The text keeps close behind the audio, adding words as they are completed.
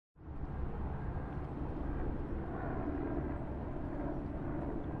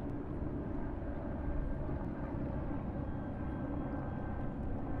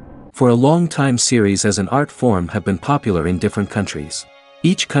For a long time series as an art form have been popular in different countries.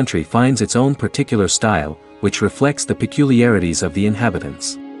 Each country finds its own particular style, which reflects the peculiarities of the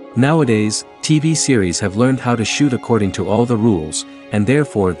inhabitants. Nowadays, TV series have learned how to shoot according to all the rules, and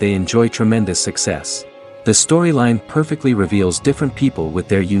therefore they enjoy tremendous success. The storyline perfectly reveals different people with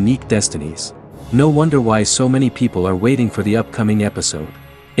their unique destinies. No wonder why so many people are waiting for the upcoming episode.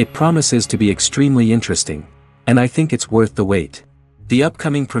 It promises to be extremely interesting. And I think it's worth the wait. The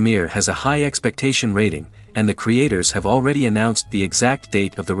upcoming premiere has a high expectation rating, and the creators have already announced the exact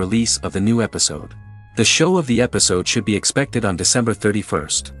date of the release of the new episode. The show of the episode should be expected on December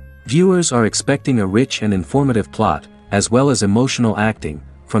 31st. Viewers are expecting a rich and informative plot, as well as emotional acting,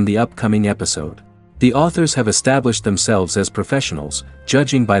 from the upcoming episode. The authors have established themselves as professionals,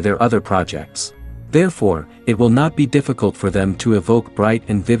 judging by their other projects. Therefore, it will not be difficult for them to evoke bright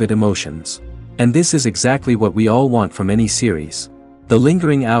and vivid emotions. And this is exactly what we all want from any series. The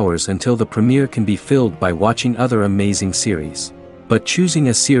lingering hours until the premiere can be filled by watching other amazing series. But choosing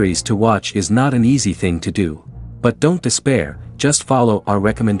a series to watch is not an easy thing to do. But don't despair, just follow our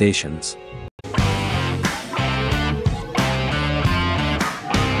recommendations.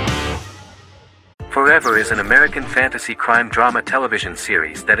 Forever is an American fantasy crime drama television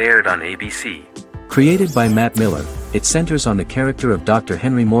series that aired on ABC. Created by Matt Miller, it centers on the character of Dr.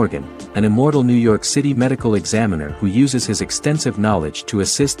 Henry Morgan, an immortal New York City medical examiner who uses his extensive knowledge to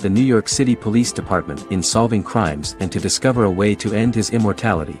assist the New York City Police Department in solving crimes and to discover a way to end his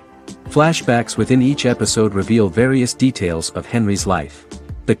immortality. Flashbacks within each episode reveal various details of Henry's life.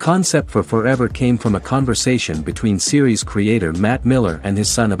 The concept for Forever came from a conversation between series creator Matt Miller and his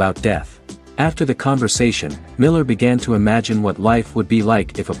son about death. After the conversation, Miller began to imagine what life would be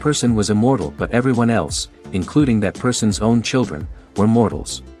like if a person was immortal but everyone else, including that person's own children, were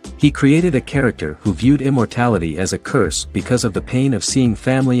mortals. He created a character who viewed immortality as a curse because of the pain of seeing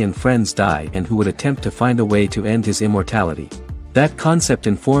family and friends die and who would attempt to find a way to end his immortality. That concept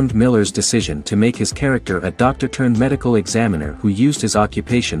informed Miller's decision to make his character a doctor-turned-medical examiner who used his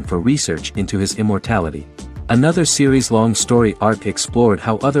occupation for research into his immortality. Another series-long story arc explored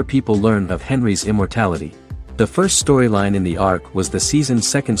how other people learned of Henry's immortality. The first storyline in the arc was the season's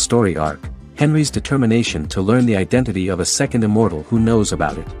second story arc, Henry's determination to learn the identity of a second immortal who knows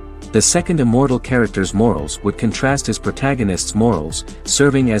about it. The second immortal character's morals would contrast his protagonist's morals,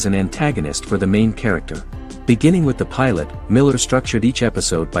 serving as an antagonist for the main character. Beginning with the pilot, Miller structured each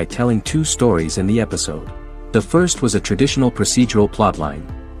episode by telling two stories in the episode. The first was a traditional procedural plotline.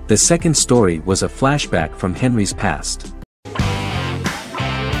 The second story was a flashback from Henry's past.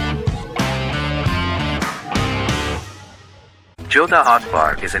 Jodha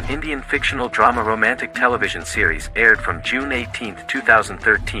Akbar is an Indian fictional drama romantic television series aired from June 18,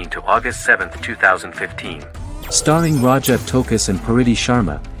 2013 to August 7, 2015. Starring Raja Tokas and Pariti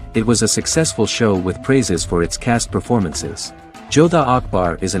Sharma, it was a successful show with praises for its cast performances. Jodha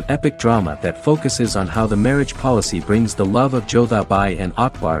Akbar is an epic drama that focuses on how the marriage policy brings the love of Jodha Bai and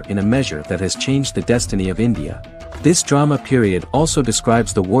Akbar in a measure that has changed the destiny of India. This drama period also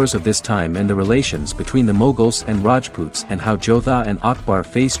describes the wars of this time and the relations between the Mughals and Rajputs and how Jodha and Akbar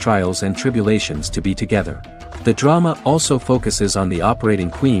face trials and tribulations to be together. The drama also focuses on the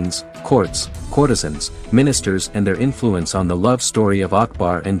operating queens, courts, courtesans, ministers and their influence on the love story of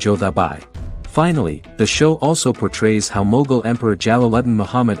Akbar and Jodha Bai. Finally, the show also portrays how Mughal Emperor Jalaluddin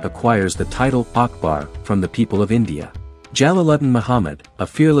Muhammad acquires the title Akbar from the people of India. Jalaluddin Muhammad, a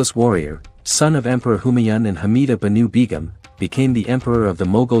fearless warrior, son of Emperor Humayun and Hamida Banu Begum, became the emperor of the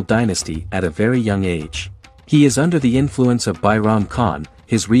Mughal dynasty at a very young age. He is under the influence of Bairam Khan,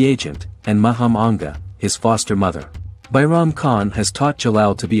 his reagent, and Maham Anga, his foster mother. Bairam Khan has taught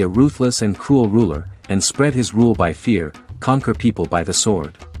Jalal to be a ruthless and cruel ruler, and spread his rule by fear, conquer people by the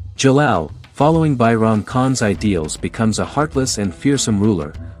sword. Jalal, following Bairam Khan's ideals, becomes a heartless and fearsome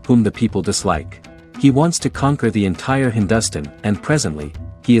ruler, whom the people dislike. He wants to conquer the entire Hindustan, and presently,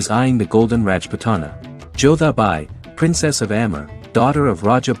 he is eyeing the Golden Rajputana. Jodha Bai, Princess of Amber, daughter of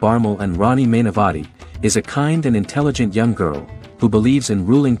Raja Barmal and Rani Mainavati, is a kind and intelligent young girl, who believes in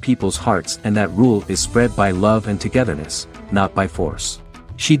ruling people's hearts and that rule is spread by love and togetherness, not by force.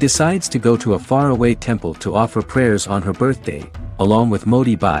 She decides to go to a faraway temple to offer prayers on her birthday, along with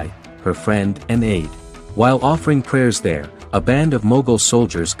Modi Bai, her friend and aide. While offering prayers there, a band of Mughal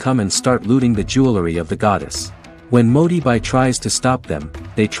soldiers come and start looting the jewelry of the goddess. When Modi Bai tries to stop them,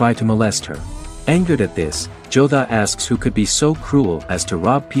 they try to molest her. Angered at this, Jodha asks who could be so cruel as to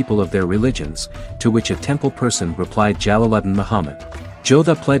rob people of their religions, to which a temple person replied Jalaluddin Muhammad.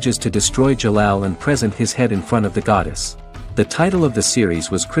 Jodha pledges to destroy Jalal and present his head in front of the goddess. The The title of the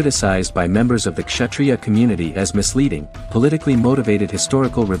series was criticized by members of the Kshatriya community as misleading, politically motivated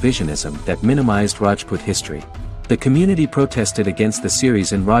historical revisionism that minimized Rajput history. The community protested against the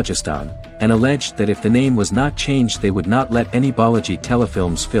series in Rajasthan, and alleged that if the name was not changed they would not let any Balaji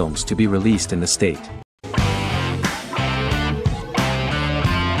Telefilms films to be released in the state.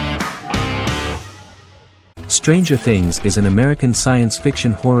 Stranger Things is an American science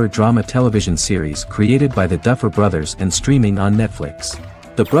fiction horror drama television series created by the Duffer Brothers and streaming on Netflix.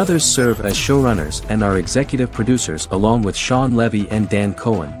 The brothers serve as showrunners and are executive producers along with Sean Levy and Dan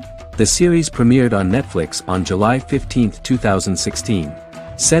Cohen. The series premiered on Netflix on July 15, 2016.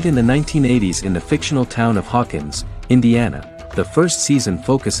 Set in the 1980s in the fictional town of Hawkins, Indiana, the first season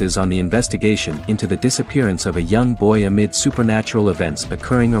focuses on the investigation into the disappearance of a young boy amid supernatural events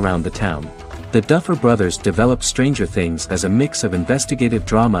occurring around the town. The Duffer Brothers developed Stranger Things as a mix of investigative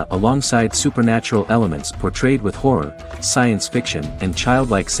drama alongside supernatural elements portrayed with horror, science fiction, and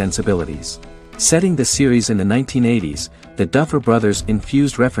childlike sensibilities. Setting the series in the 1980s, the Duffer Brothers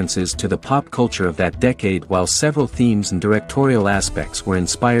infused references to the pop culture of that decade while several themes and directorial aspects were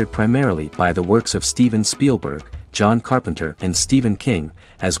inspired primarily by the works of Steven Spielberg, John Carpenter and Stephen King,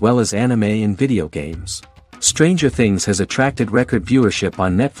 as well as anime and video games. Stranger Things has attracted record viewership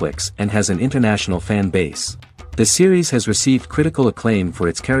on Netflix and has an international fan base. The series has received critical acclaim for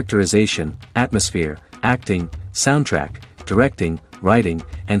its characterization, atmosphere, acting, soundtrack, directing, writing,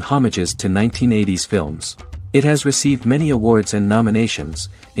 and homages to 1980s films. It has received many awards and nominations,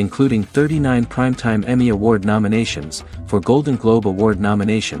 including 39 Primetime Emmy Award nominations, 4 Golden Globe Award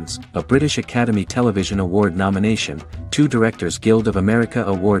nominations, a British Academy Television Award nomination, 2 Directors Guild of America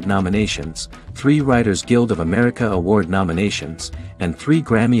Award nominations, 3 Writers Guild of America Award nominations, and 3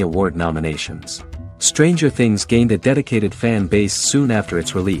 Grammy Award nominations. Stranger Things gained a dedicated fan base soon after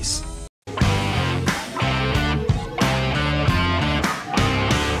its release.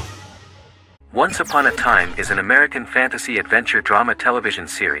 Once Upon a Time is an American fantasy adventure drama television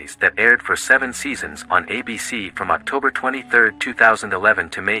series that aired for 7 seasons on ABC from October 23, 2011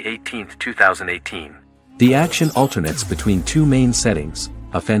 to May 18, 2018. The action alternates between 2 main settings,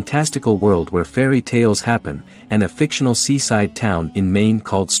 a fantastical world where fairy tales happen, and a fictional seaside town in Maine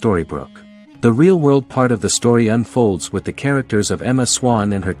called Storybrooke. The real-world part of the story unfolds with the characters of Emma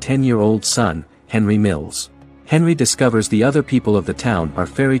Swan and her 10-year-old son, Henry Mills. Henry discovers the other people of the town are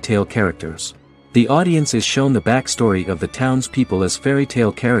fairy tale characters. The audience is shown the backstory of the town's people as fairy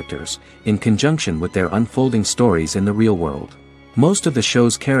tale characters, in conjunction with their unfolding stories in the real world. Most of the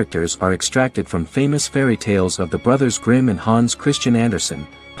show's characters are extracted from famous fairy tales of the Brothers Grimm and Hans Christian Andersen,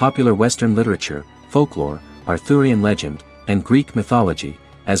 popular Western literature, folklore, Arthurian legend, and Greek mythology,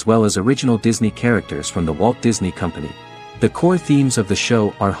 as well as original Disney characters from the Walt Disney Company. The core themes of the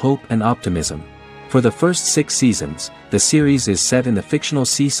show are hope and optimism. For the first 6 seasons, the series is set in the fictional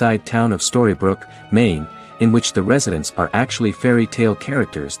seaside town of Storybrooke, Maine, in which the residents are actually fairy tale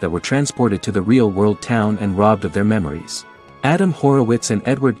characters that were transported to the real-world town and robbed of their memories. Adam Horowitz and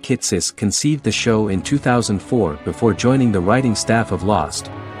Edward Kitsis conceived the show in 2004 before joining the writing staff of Lost,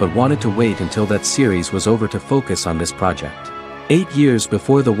 but wanted to wait until that series was over to focus on this project. 8 years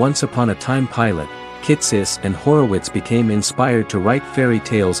before the Once Upon a Time pilot, Kitsis and Horowitz became inspired to write fairy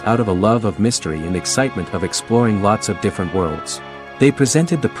tales out of a love of mystery and excitement of exploring lots of different worlds. They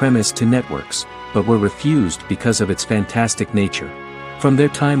presented the premise to networks, but were refused because of its fantastic nature. From their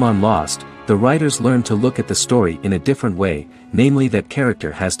time on Lost, the writers learned to look at the story in a different way, namely that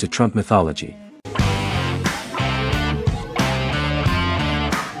character has to trump mythology.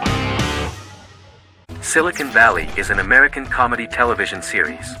 Silicon Valley is an American comedy television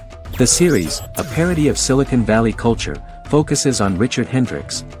series. The series, a parody of Silicon Valley culture, focuses on Richard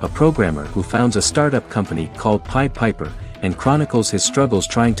Hendricks, a programmer who founds a startup company called Pied Piper, and chronicles his struggles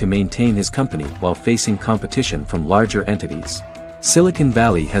trying to maintain his company while facing competition from larger entities. Silicon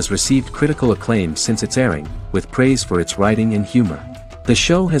Valley has received critical acclaim since its airing, with praise for its writing and humor. The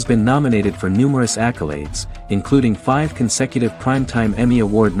show has been nominated for numerous accolades, including 5 consecutive Primetime Emmy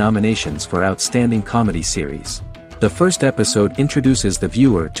Award nominations for Outstanding Comedy Series. The first episode introduces the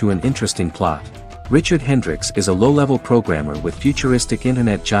viewer to an interesting plot. Richard Hendricks is a low-level programmer with futuristic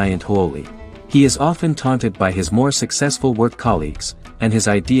internet giant Huoli. He is often taunted by his more successful work colleagues, and his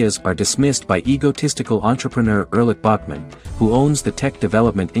ideas are dismissed by egotistical entrepreneur Erlich Bachman, who owns the tech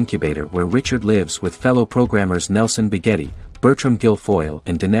development incubator where Richard lives with fellow programmers Nelson Bigetti, Bertram Guilfoyle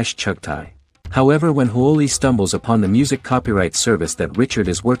and Dinesh Chugtai. However, when Huoli stumbles upon the music copyright service that Richard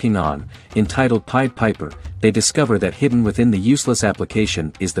is working on, entitled Pied Piper, they discover that hidden within the useless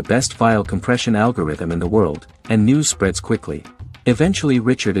application is the best file compression algorithm in the world, and news spreads quickly. Eventually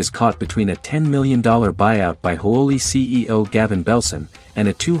Richard is caught between a $10 million buyout by Hooli CEO Gavin Belson, and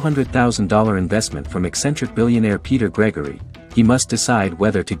a $200,000 investment from eccentric billionaire Peter Gregory. He must decide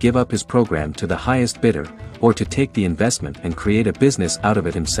whether to give up his program to the highest bidder, or to take the investment and create a business out of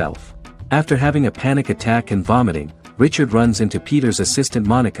it himself. After having a panic attack and vomiting, Richard runs into Peter's assistant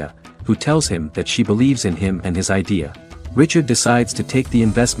Monica, who tells him that she believes in him and his idea. Richard decides to take the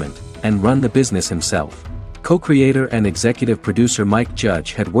investment, and run the business himself. Co-creator and executive producer Mike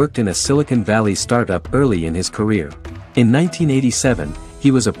Judge had worked in a Silicon Valley startup early in his career. In 1987,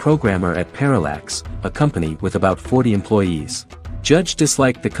 he was a programmer at Parallax, a company with about 40 employees. Judge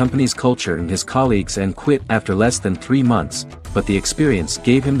disliked the company's culture and his colleagues and quit after less than 3 months, but the experience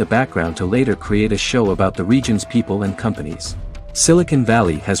gave him the background to later create a show about the region's people and companies. Silicon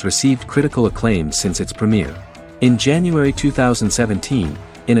Valley has received critical acclaim since its premiere. In January 2017,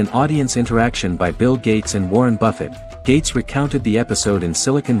 in an audience interaction by Bill Gates and Warren Buffett, Gates recounted the episode in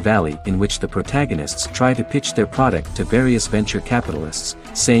Silicon Valley in which the protagonists try to pitch their product to various venture capitalists,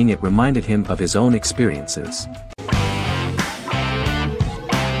 saying it reminded him of his own experiences.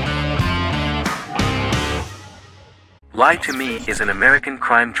 Lie to Me is an American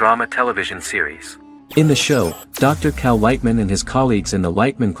crime drama television series. In the show, Dr. Cal Lightman and his colleagues in the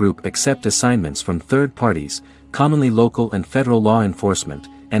Lightman Group accept assignments from third parties, commonly local and federal law enforcement,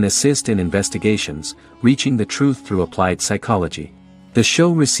 and assist in investigations, reaching the truth through applied psychology. The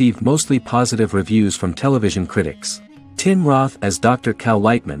show received mostly positive reviews from television critics. Tim Roth as Dr. Cal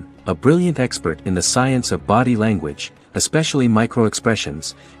Lightman, a brilliant expert in the science of body language, especially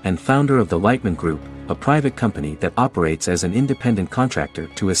microexpressions, and founder of the Lightman Group, a private company that operates as an independent contractor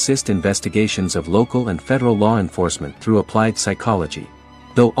to assist investigations of local and federal law enforcement through applied psychology.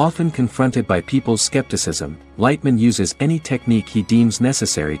 Though often confronted by people's skepticism, Lightman uses any technique he deems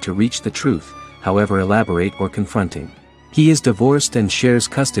necessary to reach the truth, however elaborate or confronting. He is divorced and shares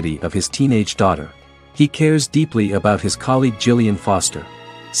custody of his teenage daughter. He cares deeply about his colleague Gillian Foster.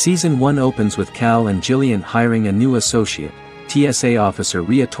 Season 1 opens with Cal and Gillian hiring a new associate, TSA officer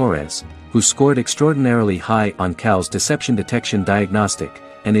Ria Torres, who scored extraordinarily high on Cal's deception detection diagnostic,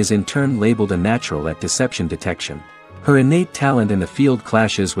 and is in turn labeled a natural at deception detection. Her innate talent in the field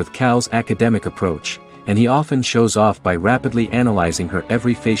clashes with Cal's academic approach, and he often shows off by rapidly analyzing her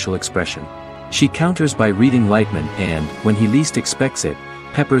every facial expression. She counters by reading Lightman and, when he least expects it,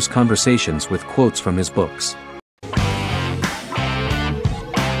 peppers conversations with quotes from his books.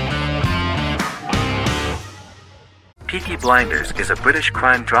 Peaky Blinders is a British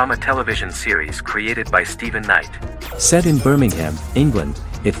crime drama television series created by Stephen Knight. Set in Birmingham, England,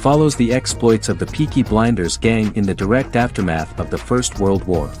 it follows the exploits of the Peaky Blinders gang in the direct aftermath of the First World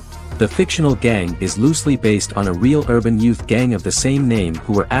War. The fictional gang is loosely based on a real urban youth gang of the same name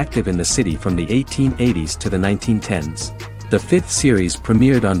who were active in the city from the 1880s to the 1910s. The 5th series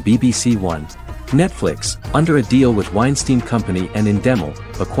premiered on BBC One. Netflix, under a deal with Weinstein Company and Endemol,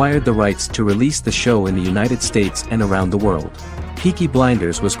 acquired the rights to release the show in the United States and around the world. Peaky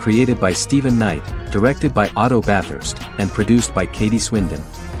Blinders was created by Stephen Knight, directed by Otto Bathurst, and produced by Katie Swindon.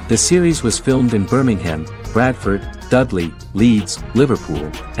 The series was filmed in Birmingham, Bradford, Dudley, Leeds,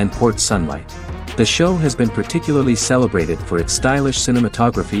 Liverpool, and Port Sunlight. The show has been particularly celebrated for its stylish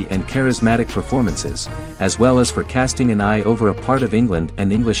cinematography and charismatic performances, as well as for casting an eye over a part of England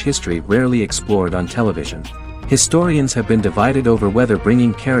and English history rarely explored on television. Historians have been divided over whether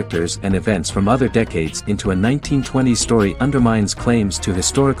bringing characters and events from other decades into a 1920s story undermines claims to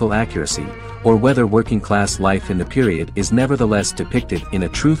historical accuracy, or whether working-class life in the period is nevertheless depicted in a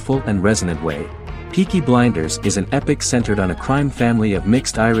truthful and resonant way. Peaky Blinders is an epic centered on a crime family of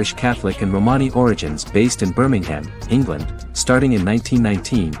mixed Irish Catholic and Romani origins based in Birmingham, England, starting in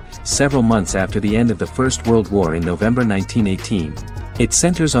 1919, several months after the end of the First World War in November 1918. It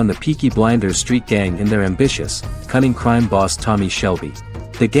centers on the Peaky Blinders street gang and their ambitious, cunning crime boss Tommy Shelby.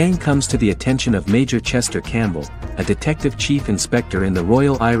 The gang comes to the attention of Major Chester Campbell, a detective chief inspector in the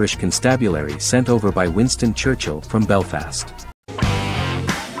Royal Irish Constabulary sent over by Winston Churchill from Belfast.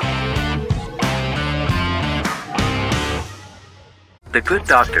 The Good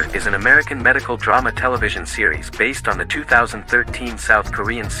Doctor is an American medical drama television series based on the 2013 South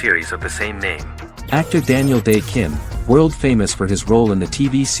Korean series of the same name. Actor Daniel Dae Kim, world famous for his role in the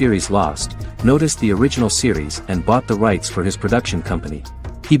TV series Lost, noticed the original series and bought the rights for his production company.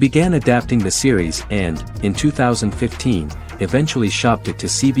 He began adapting the series and, in 2015, eventually shopped it to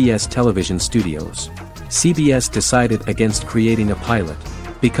CBS Television Studios. CBS decided against creating a pilot.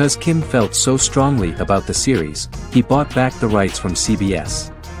 Because Kim felt so strongly about the series, he bought back the rights from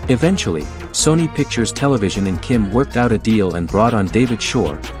CBS. Eventually, Sony Pictures Television and Kim worked out a deal and brought on David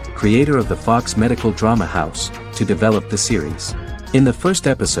Shore, creator of the Fox medical drama house, to develop the series. In the first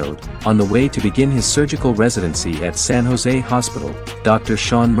episode, on the way to begin his surgical residency at San Jose Hospital, Dr.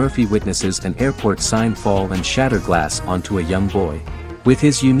 Sean Murphy witnesses an airport sign fall and shatter glass onto a young boy. With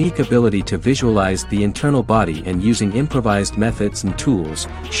his unique ability to visualize the internal body and using improvised methods and tools,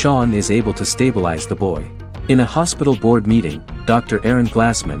 Sean is able to stabilize the boy. In a hospital board meeting, Dr. Aaron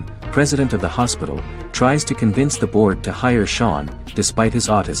Glassman, president of the hospital, tries to convince the board to hire Sean, despite his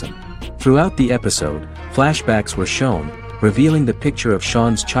autism. Throughout the episode, flashbacks were shown, revealing the picture of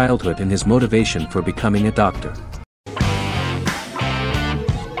Sean's childhood and his motivation for becoming a doctor.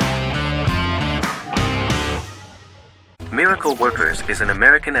 Miracle Workers is an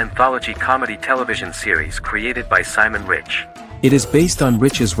American anthology comedy television series created by Simon Rich. It is based on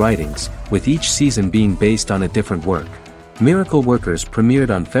Rich's writings, with each season being based on a different work. Miracle Workers premiered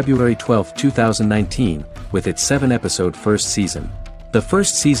on February 12, 2019, with its 7-episode first season. The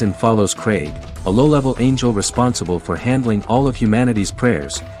first season follows Craig, a low-level angel responsible for handling all of humanity's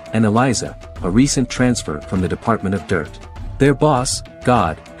prayers, and Eliza, a recent transfer from the Department of Dirt. Their boss,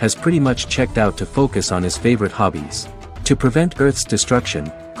 God, has pretty much checked out to focus on his favorite hobbies. To prevent Earth's destruction,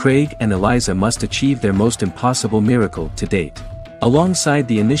 Craig and Eliza must achieve their most impossible miracle to date. Alongside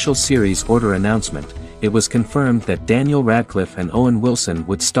the initial series order announcement, it was confirmed that Daniel Radcliffe and Owen Wilson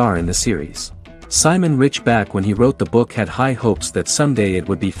would star in the series. Simon Rich back when he wrote the book had high hopes that someday it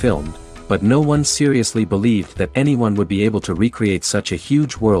would be filmed, but no one seriously believed that anyone would be able to recreate such a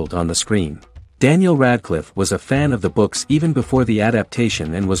huge world on the screen. Daniel Radcliffe was a fan of the books even before the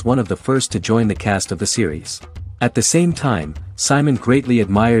adaptation and was one of the first to join the cast of the series. At the same time, Simon greatly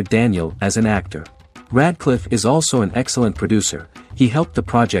admired Daniel as an actor. Radcliffe is also an excellent producer. He helped the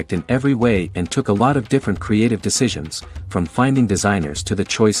project in every way and took a lot of different creative decisions, from finding designers to the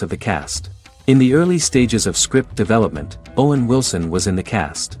choice of the cast. In the early stages of script development, Owen Wilson was in the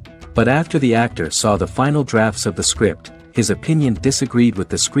cast. But after the actor saw the final drafts of the script, his opinion disagreed with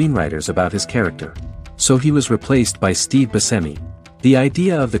the screenwriters about his character. So he was replaced by Steve Buscemi. The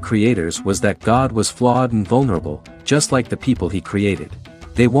idea of the creators was that God was flawed and vulnerable, just like the people he created.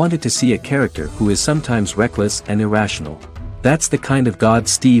 They wanted to see a character who is sometimes reckless and irrational. That's the kind of God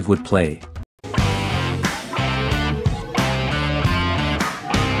Steve would play.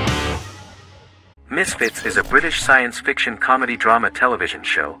 Misfits is a British science fiction comedy drama television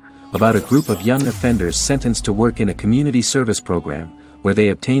show about a group of young offenders sentenced to work in a community service program, where they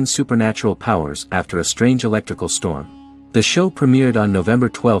obtain supernatural powers after a strange electrical storm. The show premiered on November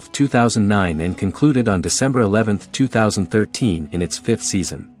 12, 2009 and concluded on December 11, 2013 in its 5th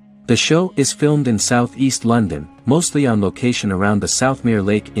season. The show is filmed in southeast London, mostly on location around the Southmere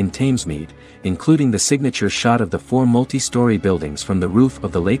Lake in Thamesmead, including the signature shot of the 4 multi-story buildings from the roof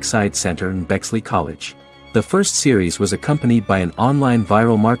of the Lakeside Centre in Bexley College. The first series was accompanied by an online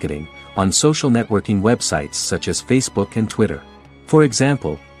viral marketing on social networking websites such as Facebook and Twitter. For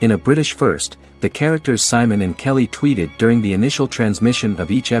example, in a British first, the characters Simon and Kelly tweeted during the initial transmission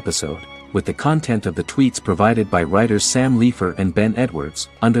of each episode, with the content of the tweets provided by writers Sam Leifer and Ben Edwards,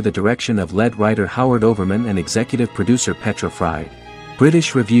 under the direction of lead writer Howard Overman and executive producer Petra Fried.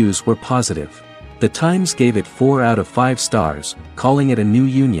 British reviews were positive. The Times gave it 4 out of 5 stars, calling it a new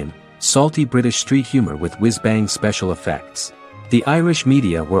union, salty British street humor with whiz-bang special effects. The Irish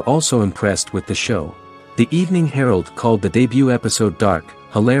media were also impressed with the show. The Evening Herald called the debut episode dark,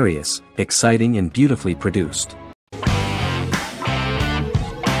 hilarious, exciting and beautifully produced.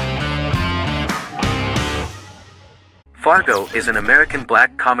 Fargo is an American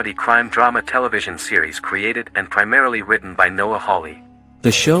black comedy crime drama television series created and primarily written by Noah Hawley.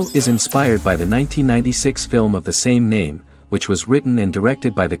 The show is inspired by the 1996 film of the same name, which was written and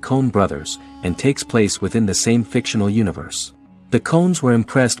directed by the Coen brothers, and takes place within the same fictional universe. The Coens were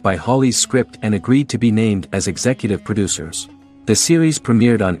impressed by Hawley's script and agreed to be named as executive producers. The series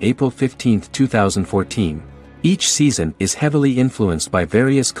premiered on April 15, 2014. Each season is heavily influenced by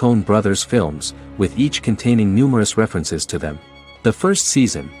various Coen brothers films, with each containing numerous references to them. The first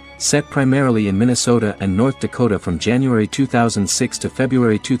season, set primarily in Minnesota and North Dakota from January 2006 to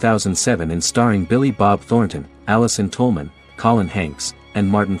February 2007 and starring Billy Bob Thornton, Allison Tolman, Colin Hanks, and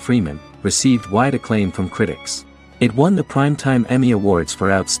Martin Freeman, received wide acclaim from critics. It won the Primetime Emmy Awards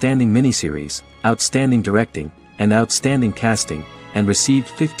for Outstanding Miniseries, Outstanding Directing, and Outstanding Casting, and received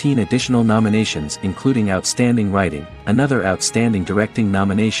 15 additional nominations including Outstanding Writing, another Outstanding Directing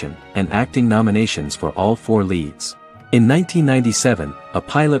nomination, and acting nominations for all 4 leads. In 1997, a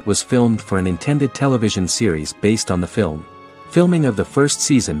pilot was filmed for an intended television series based on the film. Filming of the first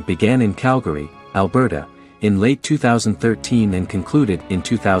season began in Calgary, Alberta, in late 2013 and concluded in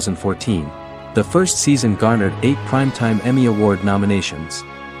 2014. The first season garnered 8 Primetime Emmy Award nominations.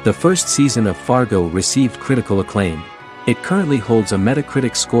 The first season of Fargo received critical acclaim. It currently holds a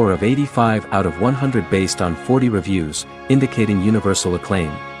Metacritic score of 85 out of 100 based on 40 reviews, indicating universal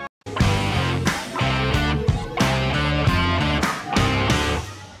acclaim.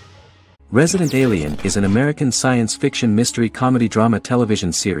 Resident Alien is an American science fiction mystery comedy drama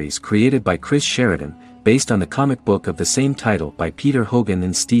television series created by Chris Sheridan, based on the comic book of the same title by Peter Hogan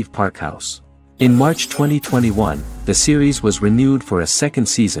and Steve Parkhouse. In March 2021, the series was renewed for a second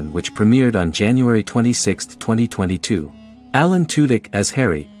season which premiered on January 26, 2022. Alan Tudyk as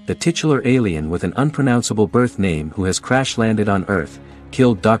Harry, the titular alien with an unpronounceable birth name who has crash-landed on Earth,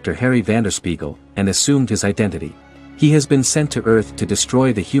 killed Dr. Harry Vanderspiegel, and assumed his identity. He has been sent to Earth to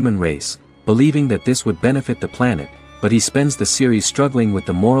destroy the human race, believing that this would benefit the planet, but he spends the series struggling with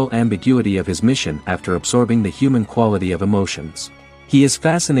the moral ambiguity of his mission after absorbing the human quality of emotions. He is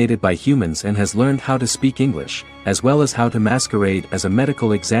fascinated by humans and has learned how to speak English, as well as how to masquerade as a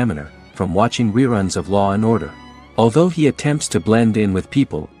medical examiner, from watching reruns of Law and Order. Although he attempts to blend in with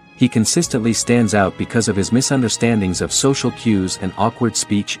people, he consistently stands out because of his misunderstandings of social cues and awkward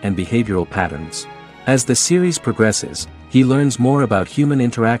speech and behavioral patterns. As the series progresses, he learns more about human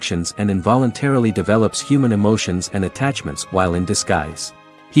interactions and involuntarily develops human emotions and attachments while in disguise.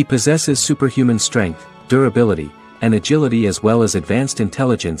 He possesses superhuman strength, durability, and agility as well as advanced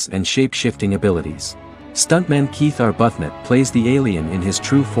intelligence and shape-shifting abilities. Stuntman Keith Arbuthnot plays the alien in his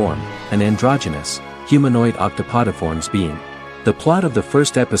true form, an androgynous, humanoid octopodiforms being. The plot of the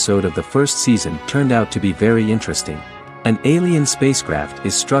first episode of the first season turned out to be very interesting. An alien spacecraft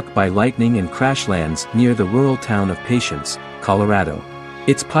is struck by lightning and crash lands near the rural town of Patience, Colorado.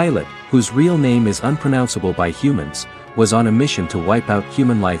 Its pilot, whose real name is unpronounceable by humans, was on a mission to wipe out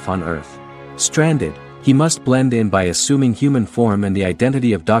human life on Earth. Stranded, he must blend in by assuming human form and the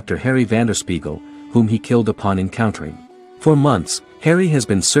identity of Dr. Harry Vanderspiegel, whom he killed upon encountering. For months, Harry has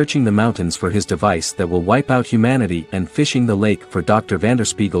been searching the mountains for his device that will wipe out humanity and fishing the lake for Dr.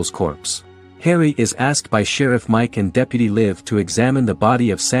 Vanderspiegel's corpse. Harry is asked by Sheriff Mike and Deputy Liv to examine the body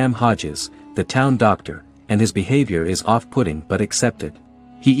of Sam Hodges, the town doctor, and his behavior is off-putting but accepted.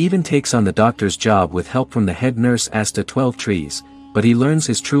 He even takes on the doctor's job with help from the head nurse Asta 12 Trees, but he learns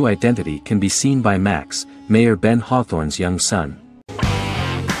his true identity can be seen by Max, Mayor Ben Hawthorne's young son.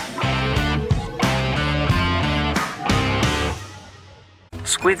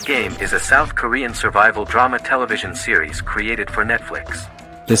 Squid Game is a South Korean survival drama television series created for Netflix.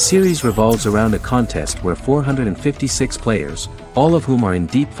 The series revolves around a contest where 456 players, all of whom are in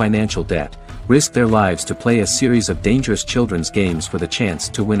deep financial debt, risk their lives to play a series of dangerous children's games for the chance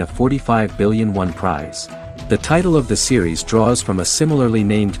to win a 45 billion won prize. The title of the series draws from a similarly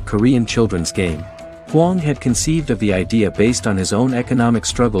named Korean children's game. Hwang had conceived of the idea based on his own economic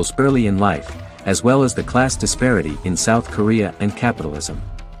struggles early in life, as well as the class disparity in South Korea and capitalism.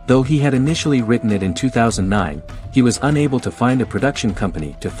 Though he had initially written it in 2009, he was unable to find a production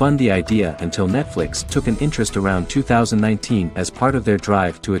company to fund the idea until Netflix took an interest around 2019 as part of their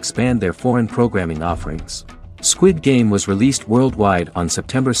drive to expand their foreign programming offerings. Squid Game was released worldwide on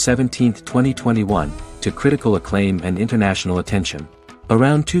September 17, 2021, to critical acclaim and international attention.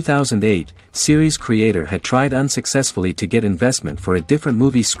 Around 2008, series creator had tried unsuccessfully to get investment for a different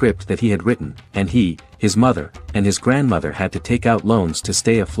movie script that he had written, and he, his mother, and his grandmother had to take out loans to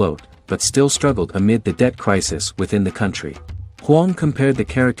stay afloat, but still struggled amid the debt crisis within the country. Hwang compared the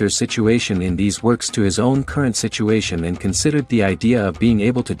character's situation in these works to his own current situation and considered the idea of being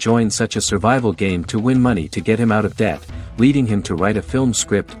able to join such a survival game to win money to get him out of debt, leading him to write a film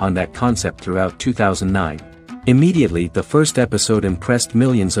script on that concept throughout 2009. Immediately the first episode impressed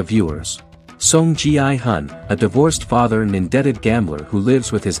millions of viewers. Song Ji-hun, a divorced father and indebted gambler who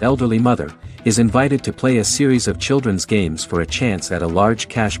lives with his elderly mother, is invited to play a series of children's games for a chance at a large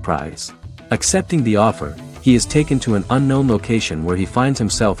cash prize. Accepting the offer, he is taken to an unknown location where he finds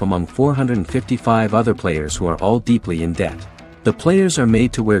himself among 455 other players who are all deeply in debt. The players are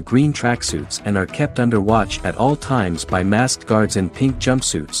made to wear green tracksuits and are kept under watch at all times by masked guards in pink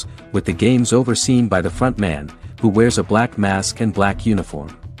jumpsuits, with the games overseen by the front man, who wears a black mask and black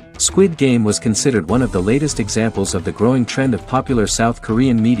uniform. Squid Game was considered one of the latest examples of the growing trend of popular South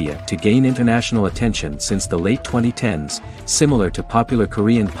Korean media to gain international attention since the late 2010s, similar to popular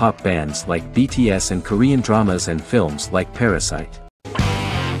Korean pop bands like BTS and Korean dramas and films like Parasite.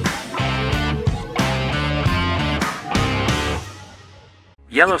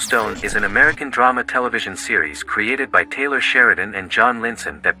 Yellowstone is an American drama television series created by Taylor Sheridan and John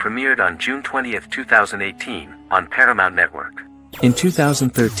Linson that premiered on June 20, 2018, on Paramount Network. In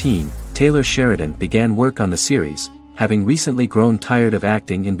 2013, Taylor Sheridan began work on the series, having recently grown tired of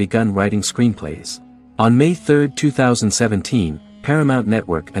acting and begun writing screenplays. On May 3, 2017, Paramount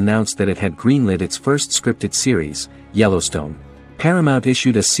Network announced that it had greenlit its first scripted series, Yellowstone. Paramount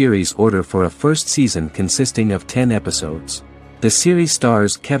issued a series order for a first season consisting of 10 episodes. The series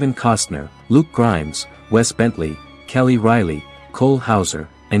stars Kevin Costner, Luke Grimes, Wes Bentley, Kelly Riley, Cole Hauser,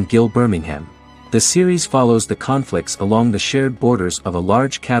 and Gil Birmingham. The series follows the conflicts along the shared borders of a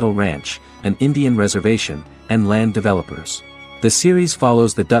large cattle ranch, an Indian reservation, and land developers. The series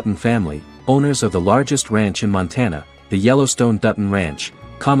follows the Dutton family, owners of the largest ranch in Montana, the Yellowstone Dutton Ranch,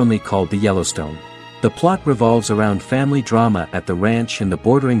 commonly called the Yellowstone. The plot revolves around family drama at the ranch and the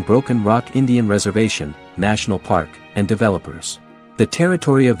bordering Broken Rock Indian Reservation, National Park, and developers. The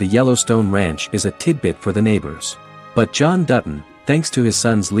territory of the Yellowstone Ranch is a tidbit for the neighbors. But John Dutton, thanks to his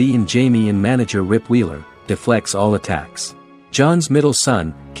sons Lee and Jamie and manager Rip Wheeler, deflects all attacks. John's middle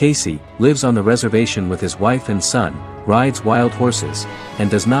son, Casey, lives on the reservation with his wife and son, rides wild horses,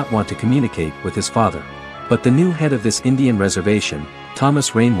 and does not want to communicate with his father. But the new head of this Indian reservation,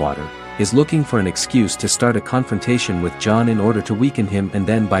 Thomas Rainwater, is looking for an excuse to start a confrontation with John in order to weaken him and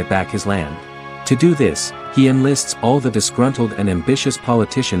then buy back his land. To do this, he enlists all the disgruntled and ambitious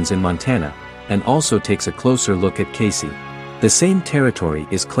politicians in Montana, and also takes a closer look at Casey. The same territory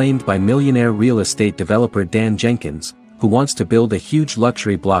is claimed by millionaire real estate developer Dan Jenkins, who wants to build a huge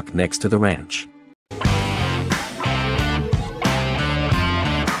luxury block next to the ranch.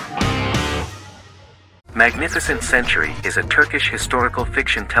 Magnificent Century is a Turkish historical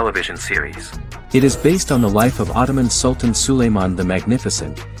fiction television series. It is based on the life of Ottoman Sultan Süleyman the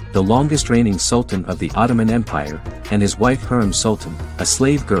Magnificent, the longest reigning sultan of the Ottoman Empire, and his wife Hürrem Sultan, a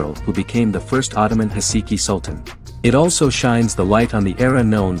slave girl who became the first Ottoman Haseki Sultan. It also shines the light on the era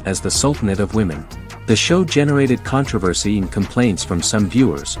known as the Sultanate of Women. The show generated controversy and complaints from some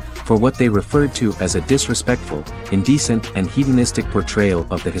viewers, for what they referred to as a disrespectful, indecent and hedonistic portrayal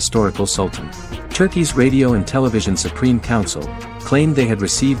of the historical sultan. Turkey's Radio and Television Supreme Council claimed they had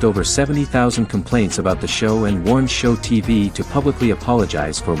received over 70,000 complaints about the show and warned Show TV to publicly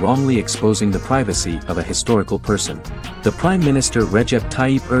apologize for wrongly exposing the privacy of a historical person. The Prime Minister Recep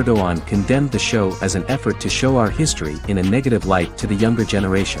Tayyip Erdoğan condemned the show as an effort to show our history in a negative light to the younger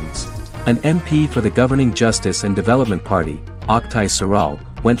generations. An MP for the governing Justice and Development Party, Oktay Saral,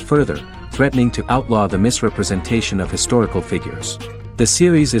 went further, threatening to outlaw the misrepresentation of historical figures. The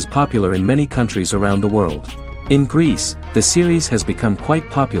series is popular in many countries around the world. In Greece, the series has become quite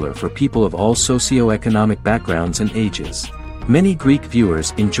popular for people of all socio-economic backgrounds and ages. Many Greek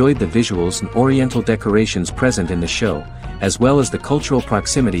viewers enjoyed the visuals and oriental decorations present in the show, as well as the cultural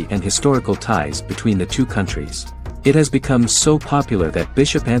proximity and historical ties between the two countries. It has become so popular that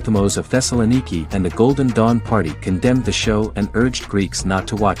Bishop Anthemos of Thessaloniki and the Golden Dawn Party condemned the show and urged Greeks not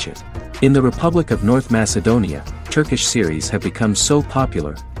to watch it. In the Republic of North Macedonia, Turkish series have become so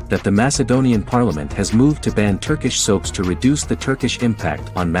popular that the Macedonian parliament has moved to ban Turkish soaps to reduce the Turkish impact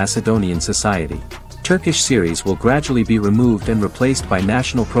on Macedonian society. Turkish series will gradually be removed and replaced by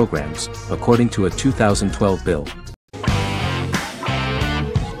national programs, according to a 2012 bill.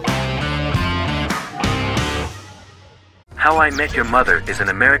 How I Met Your Mother is an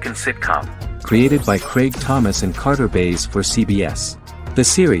American sitcom. Created by Craig Thomas and Carter Bays for CBS. The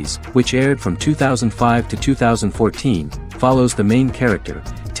series, which aired from 2005 to 2014, follows the main character,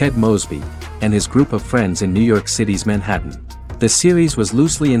 Ted Mosby, and his group of friends in New York City's Manhattan. The series was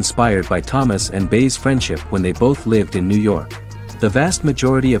loosely inspired by Thomas and Bays' friendship when they both lived in New York. The vast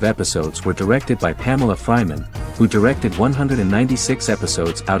majority of episodes were directed by Pamela Fryman, who directed 196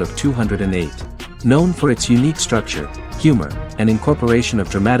 episodes out of 208. Known for its unique structure, humor, and incorporation of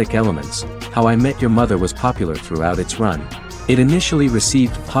dramatic elements, How I Met Your Mother was popular throughout its run. It initially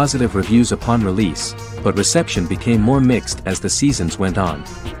received positive reviews upon release, but reception became more mixed as the seasons went on.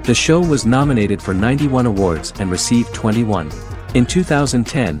 The show was nominated for 91 awards and received 21. In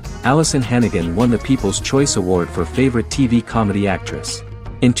 2010, Allison Hannigan won the People's Choice Award for Favorite TV Comedy Actress.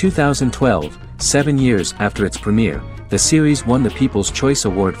 In 2012, 7 years after its premiere, the series won the People's Choice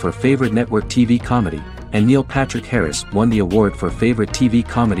Award for Favorite Network TV Comedy, and Neil Patrick Harris won the award for Favorite TV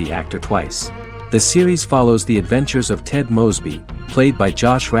Comedy Actor twice. The series follows the adventures of Ted Mosby, played by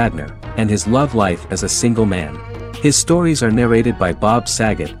Josh Radnor, and his love life as a single man. His stories are narrated by Bob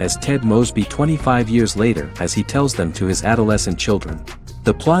Saget as Ted Mosby 25 years later as he tells them to his adolescent children.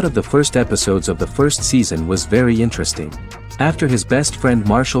 The plot of the first episodes of the first season was very interesting. After his best friend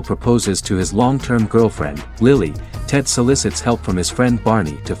Marshall proposes to his long-term girlfriend, Lily, Ted solicits help from his friend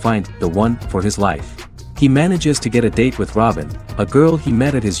Barney to find the one for his life. He manages to get a date with Robin, a girl he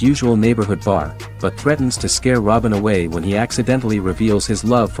met at his usual neighborhood bar, but threatens to scare Robin away when he accidentally reveals his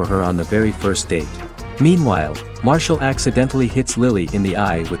love for her on the very first date. Meanwhile, Marshall accidentally hits Lily in the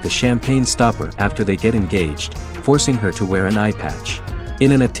eye with the champagne stopper after they get engaged, forcing her to wear an eye patch.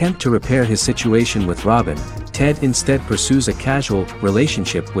 In an attempt to repair his situation with Robin, Ted instead pursues a casual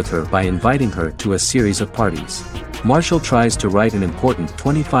relationship with her by inviting her to a series of parties. Marshall tries to write an important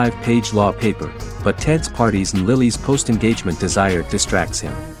 25-page law paper, but Ted's parties and Lily's post-engagement desire distracts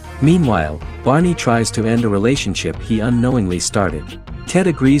him. Meanwhile, Barney tries to end a relationship he unknowingly started. Ted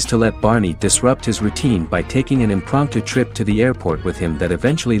agrees to let Barney disrupt his routine by taking an impromptu trip to the airport with him that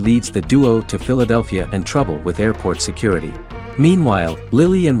eventually leads the duo to Philadelphia and trouble with airport security. Meanwhile,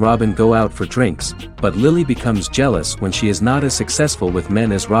 Lily and Robin go out for drinks, but Lily becomes jealous when she is not as successful with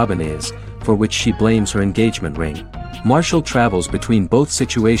men as Robin is, for which she blames her engagement ring. Marshall travels between both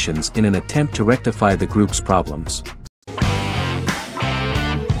situations in an attempt to rectify the group's problems.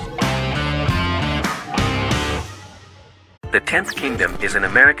 The Tenth Kingdom is an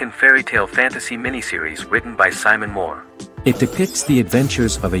American fairy tale fantasy miniseries written by Simon Moore. It depicts the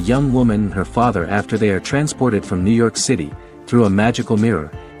adventures of a young woman and her father after they are transported from New York City, through a magical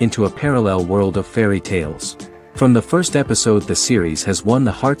mirror, into a parallel world of fairy tales. From the first episode, the series has won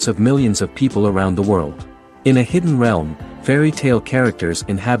the hearts of millions of people around the world. In a hidden realm, fairy tale characters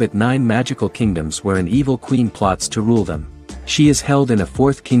inhabit 9 magical kingdoms where an evil queen plots to rule them. She is held in a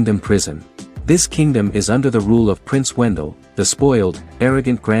 4th kingdom prison. This kingdom is under the rule of Prince Wendell, the spoiled,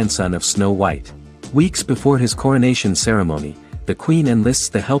 arrogant grandson of Snow White. Weeks before his coronation ceremony, the queen enlists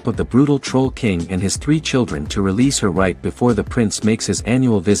the help of the brutal Troll King and his 3 children to release her right before the prince makes his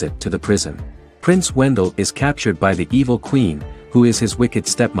annual visit to the prison. Prince Wendell is captured by the evil queen, who is his wicked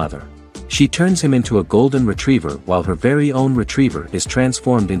stepmother. She turns him into a golden retriever while her very own retriever is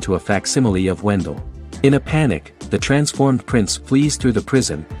transformed into a facsimile of Wendell. In a panic, the transformed prince flees through the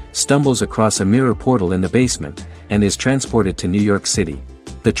prison, stumbles across a mirror portal in the basement, and is transported to New York City.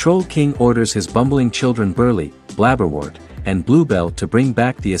 The Troll King orders his bumbling children Burley, Blabberwort, and Bluebell to bring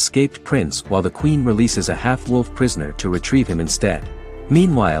back the escaped prince while the queen releases a half-wolf prisoner to retrieve him instead.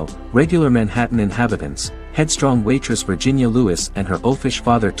 Meanwhile, regular Manhattan inhabitants, headstrong waitress Virginia Lewis and her oafish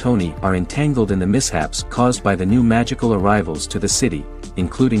father Tony are entangled in the mishaps caused by the new magical arrivals to the city,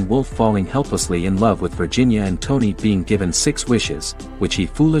 including Wolf falling helplessly in love with Virginia and Tony being given 6 wishes, which he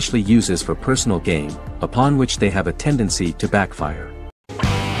foolishly uses for personal gain, upon which they have a tendency to backfire.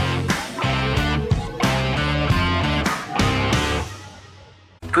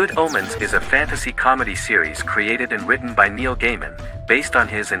 Good Omens is a fantasy comedy series created and written by Neil Gaiman, based on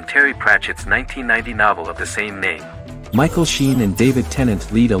his and Terry Pratchett's 1990 novel of the same name. Michael Sheen and David Tennant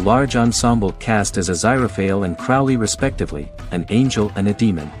lead a large ensemble cast as Aziraphale and Crowley respectively, an angel and a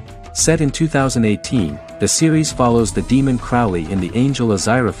demon. Set in 2018, the series follows the demon Crowley and the angel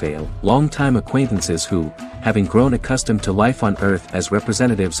Aziraphale, longtime acquaintances who, having grown accustomed to life on Earth as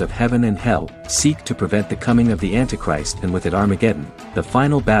representatives of heaven and hell, seek to prevent the coming of the Antichrist and with it Armageddon, the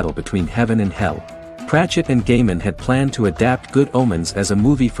final battle between heaven and hell. Pratchett and Gaiman had planned to adapt Good Omens as a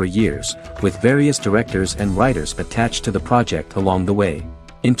movie for years, with various directors and writers attached to the project along the way.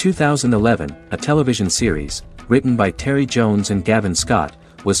 In 2011, a television series, written by Terry Jones and Gavin Scott,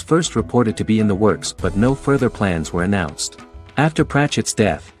 was first reported to be in the works but no further plans were announced. After Pratchett's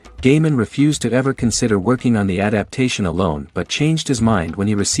death, Gaiman refused to ever consider working on the adaptation alone but changed his mind when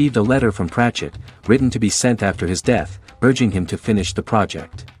he received a letter from Pratchett, written to be sent after his death, urging him to finish the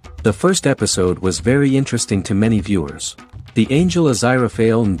project. The first episode was very interesting to many viewers. The angel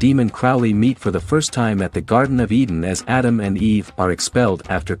Aziraphale and demon Crowley meet for the first time at the Garden of Eden as Adam and Eve are expelled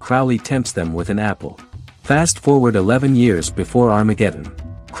after Crowley tempts them with an apple. Fast forward 11 years before Armageddon.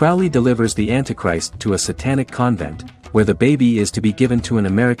 Crowley delivers the Antichrist to a satanic convent, where the baby is to be given to an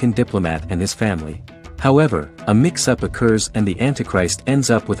American diplomat and his family. However, a mix-up occurs and the Antichrist ends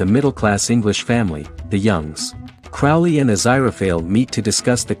up with a middle-class English family, the Youngs. Crowley and Aziraphale meet to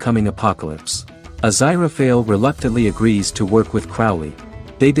discuss the coming apocalypse. Aziraphale reluctantly agrees to work with Crowley.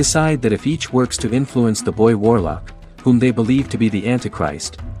 They decide that if each works to influence the boy Warlock, whom they believe to be the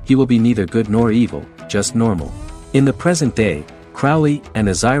Antichrist, he will be neither good nor evil, just normal. In the present day, Crowley and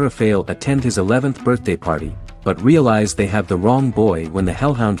Aziraphale attend his 11th birthday party, but realize they have the wrong boy when the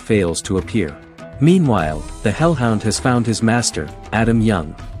Hellhound fails to appear. Meanwhile, the Hellhound has found his master, Adam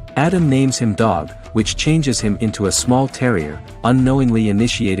Young. Adam names him Dog, which changes him into a small terrier, unknowingly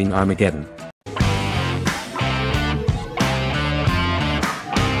initiating Armageddon.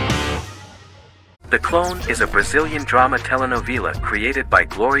 The Clone is a Brazilian drama telenovela created by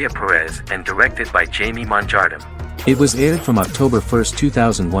Gloria Perez and directed by Jamie Monjardim. It was aired from October 1,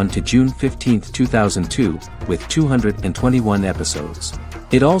 2001 to June 15, 2002, with 221 episodes.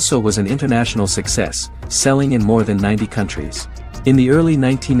 It also was an international success, selling in more than 90 countries. In the early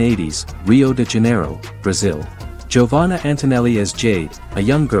 1980s, Rio de Janeiro, Brazil. Giovanna Antonelli as Jade, a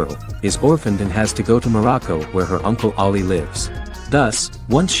young girl, is orphaned and has to go to Morocco where her uncle Ali lives. Thus,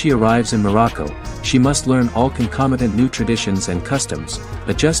 once she arrives in Morocco, she must learn all concomitant new traditions and customs,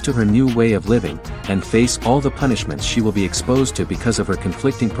 adjust to her new way of living, and face all the punishments she will be exposed to because of her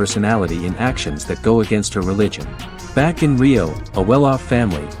conflicting personality in actions that go against her religion. Back in Rio, a well-off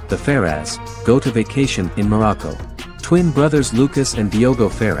family, the Ferraz, go to vacation in Morocco. Twin brothers Lucas and Diogo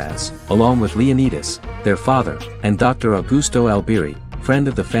Ferraz, along with Leonidas, their father, and Dr. Augusto Albiri, friend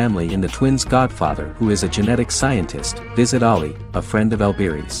of the family and the twins' godfather who is a genetic scientist, visit Ali, a friend of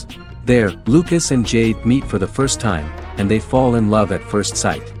Albiri's. There, Lucas and Jade meet for the first time, and they fall in love at first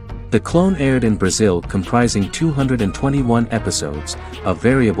sight. The clone aired in Brazil comprising 221 episodes, of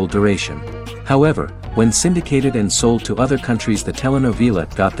variable duration. However, when syndicated and sold to other countries, the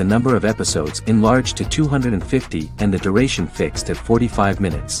telenovela got the number of episodes enlarged to 250 and the duration fixed at 45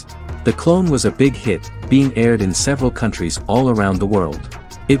 minutes. The clone was a big hit, being aired in several countries all around the world.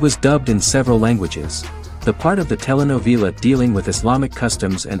 It was dubbed in several languages. The part of the telenovela dealing with Islamic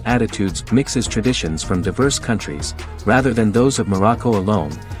customs and attitudes mixes traditions from diverse countries, rather than those of Morocco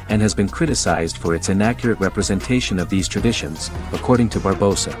alone, and has been criticized for its inaccurate representation of these traditions, according to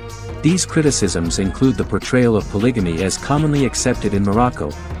Barbosa. These criticisms include the portrayal of polygamy as commonly accepted in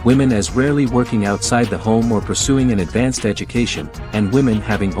Morocco, women as rarely working outside the home or pursuing an advanced education, and women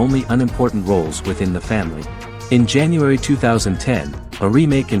having only unimportant roles within the family. In January 2010, a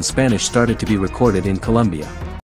remake in Spanish started to be recorded in Colombia.